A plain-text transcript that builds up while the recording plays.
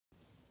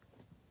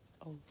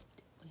Oh,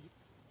 wait.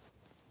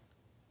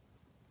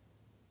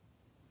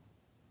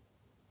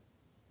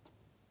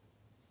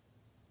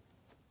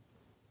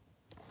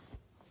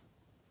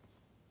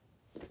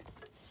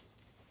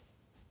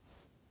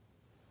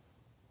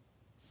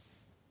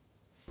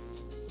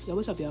 Yo,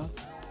 what's up, y'all?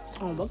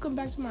 Welcome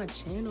back to my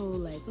channel.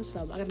 Like, what's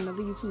up? I got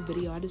another YouTube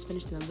video. I just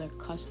finished another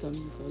custom,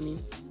 you feel me?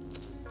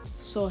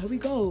 So here we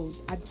go.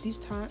 This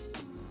time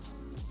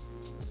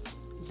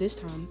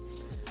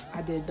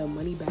I did the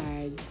money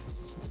bag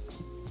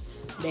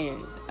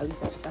bands. At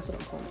least that's what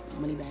I'm calling it,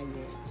 money bag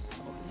bands.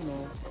 So, you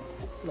know,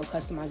 a little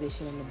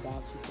customization on the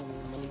box, you feel me?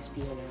 Money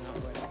spilling out,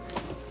 whatever.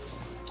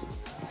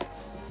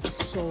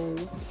 So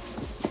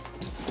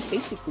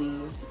basically,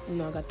 you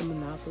know, I got the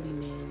Monopoly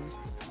man,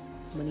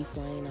 money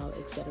flying out,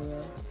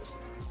 etc.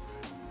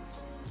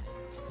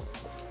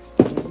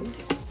 And then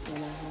I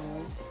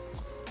have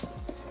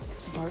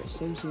Bart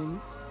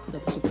Simpson, the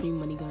Supreme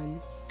money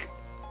gun,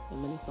 and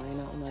money flying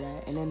out and all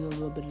that. And then a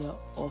little bit of the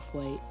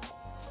off-white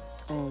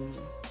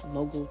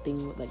logo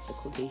thing with like the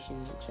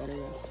quotations, etc.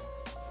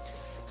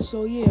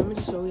 So yeah, I'm gonna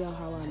just show y'all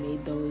how I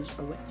made those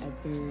or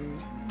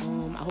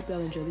whatever. I hope y'all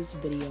enjoy this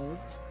video.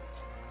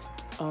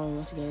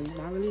 Once again,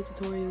 not really a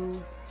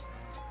tutorial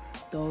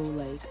though,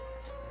 like,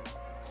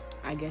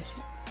 I guess,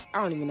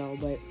 I don't even know,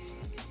 but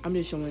I'm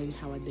just showing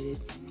how I did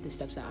it, the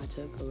steps that I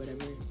took or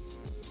whatever.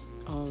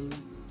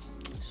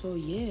 So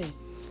yeah,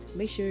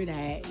 make sure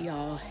that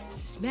y'all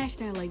smash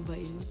that like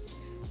button,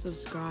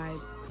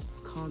 subscribe,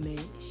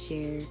 comment,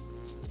 share,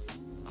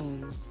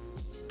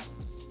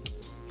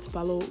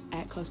 follow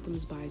at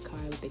Kustoms By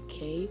Ki with a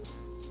K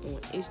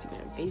on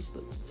Instagram,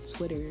 Facebook,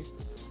 Twitter,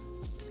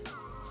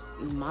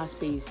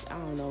 MySpace, I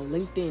don't know,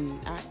 LinkedIn,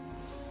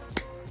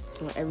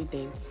 on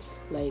everything.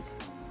 Like,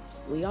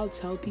 when y'all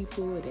tell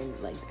people and then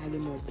like I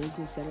get more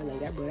business center like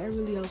that, bro, that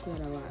really helps me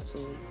out a lot. So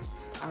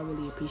I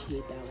really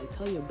appreciate that. Like,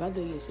 tell your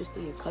brother, your sister,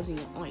 your cousin,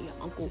 your aunt, your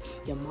uncle,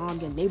 your mom,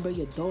 your neighbor,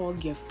 your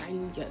dog, your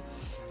friend, your,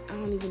 I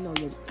don't even know,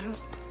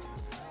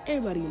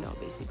 everybody you know,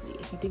 basically,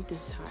 if you think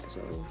this is hot.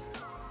 So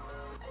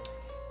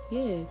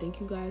yeah, thank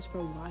you guys for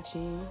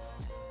watching,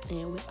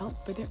 and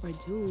without further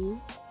ado,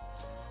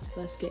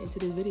 let's get into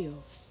this video.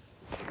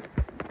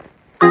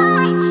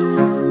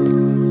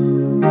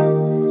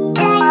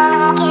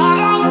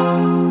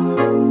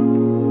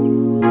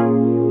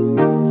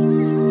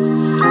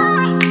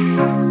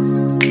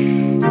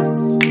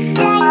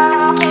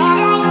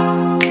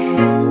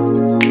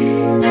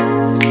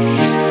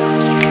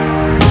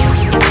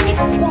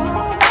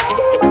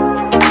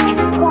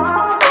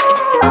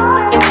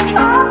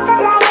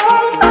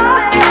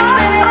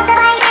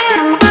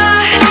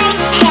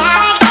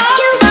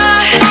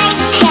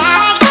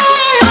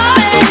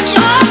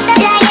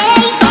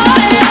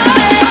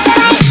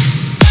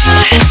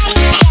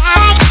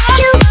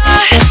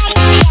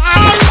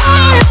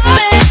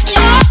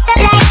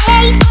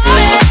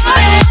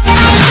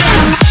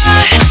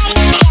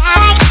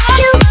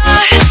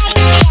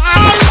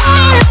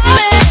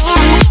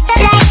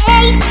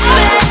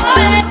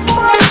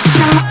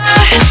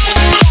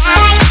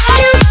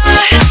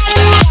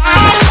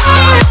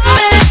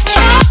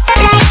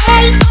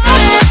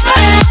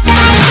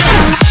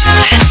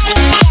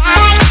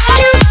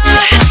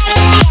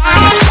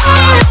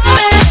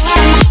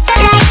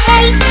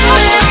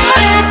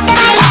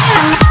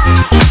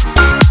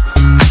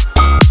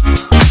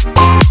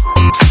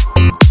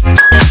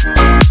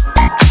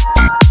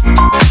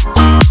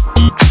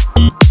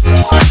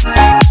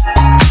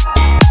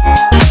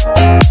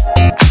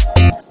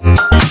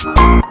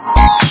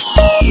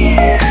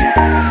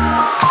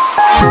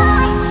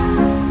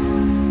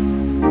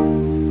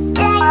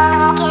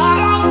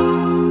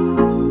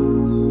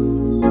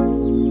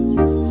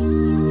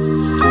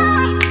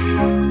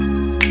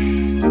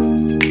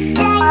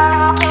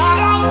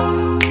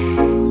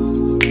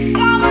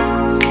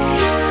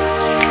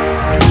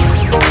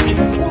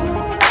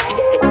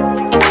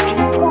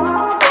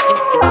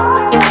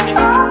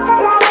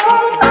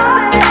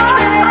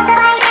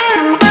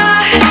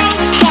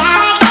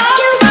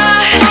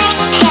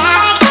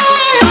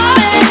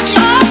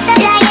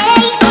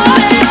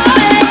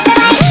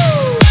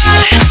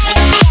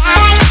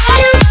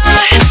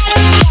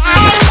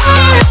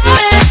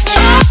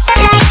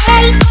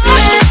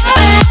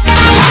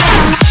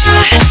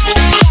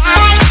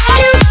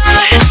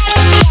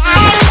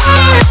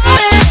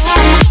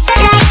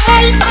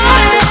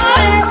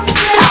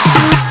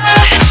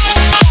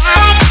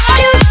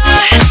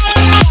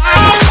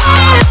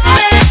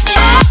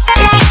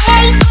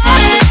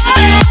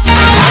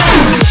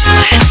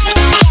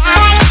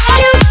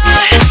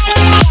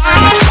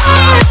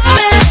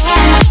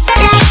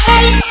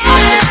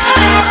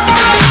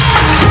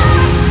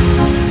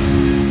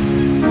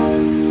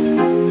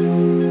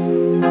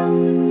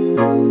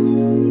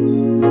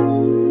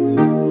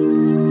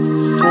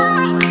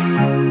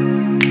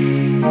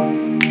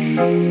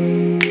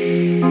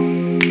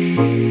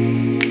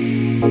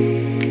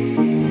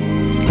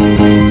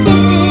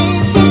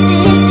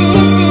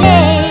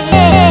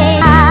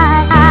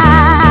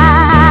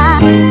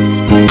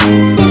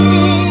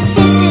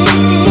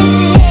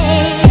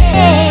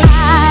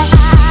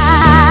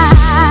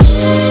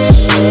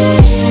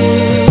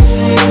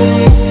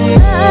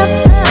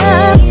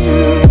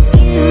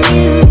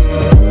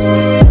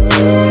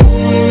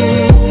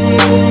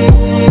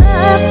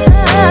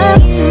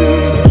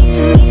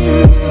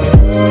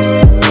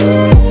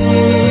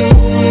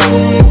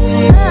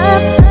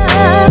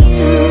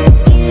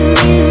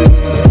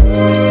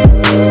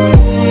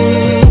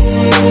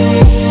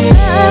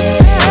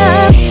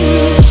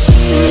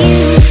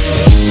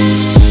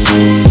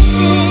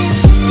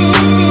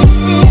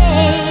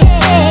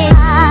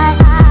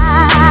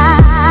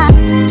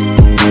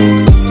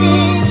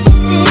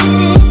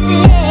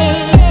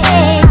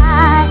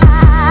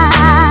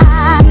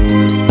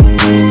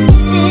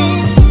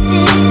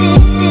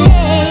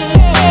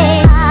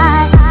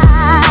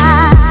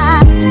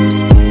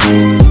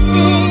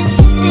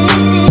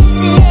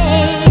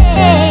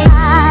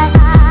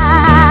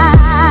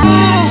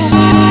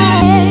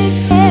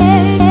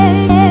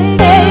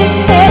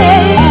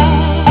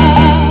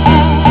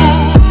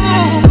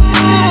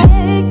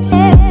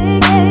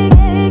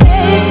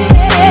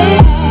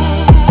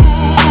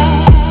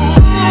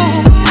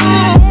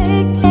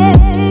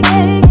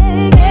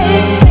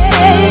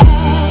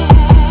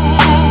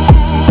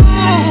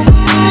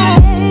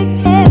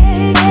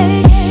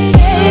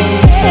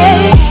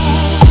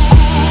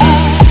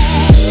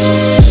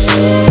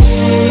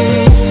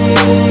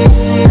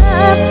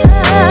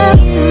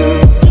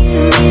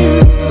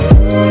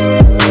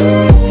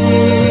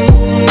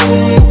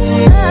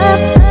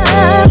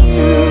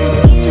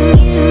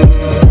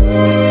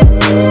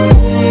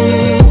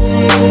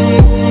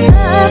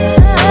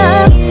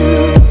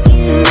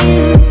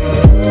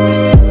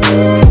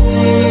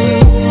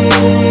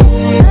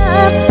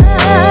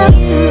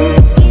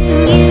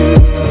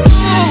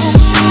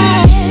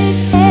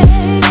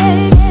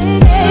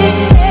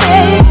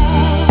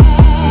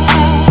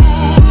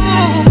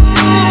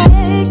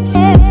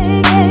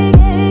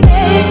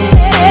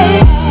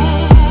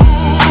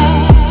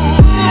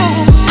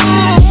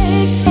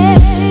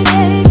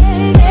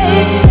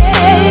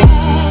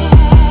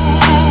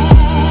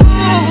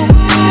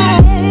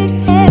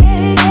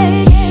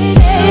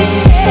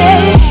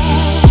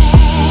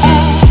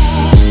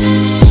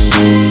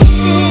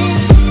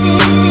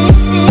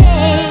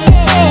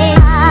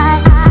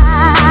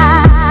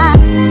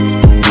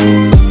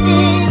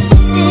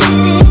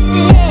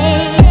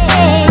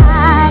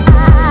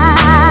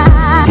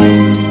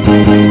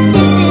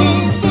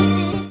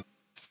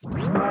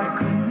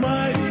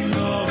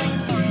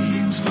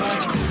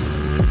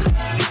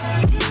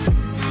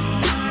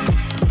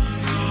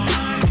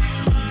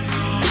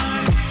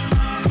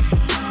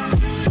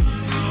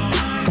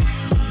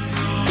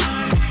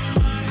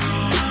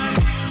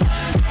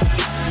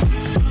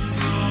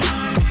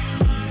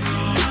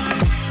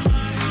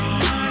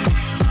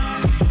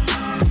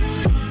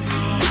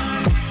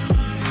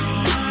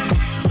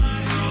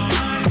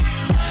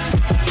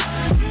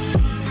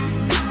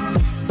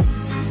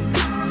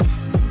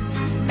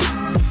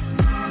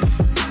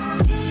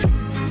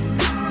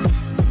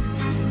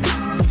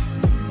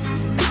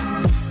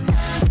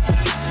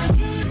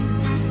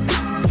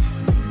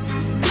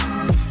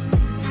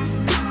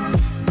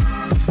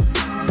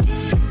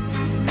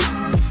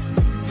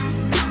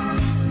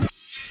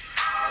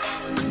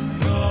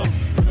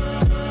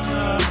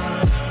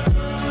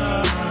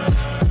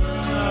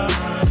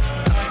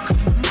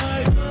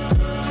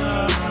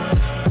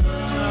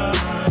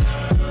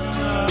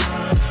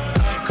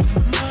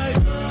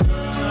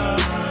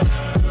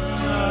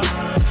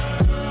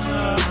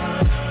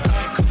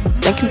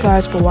 thank you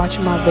guys for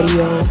watching my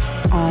video.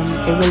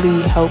 It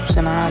really helps,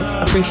 and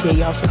I appreciate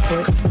y'all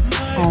support.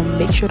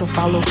 Make sure to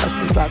follow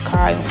Kustoms By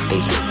Ki on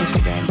Facebook,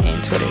 Instagram,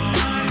 and Twitter.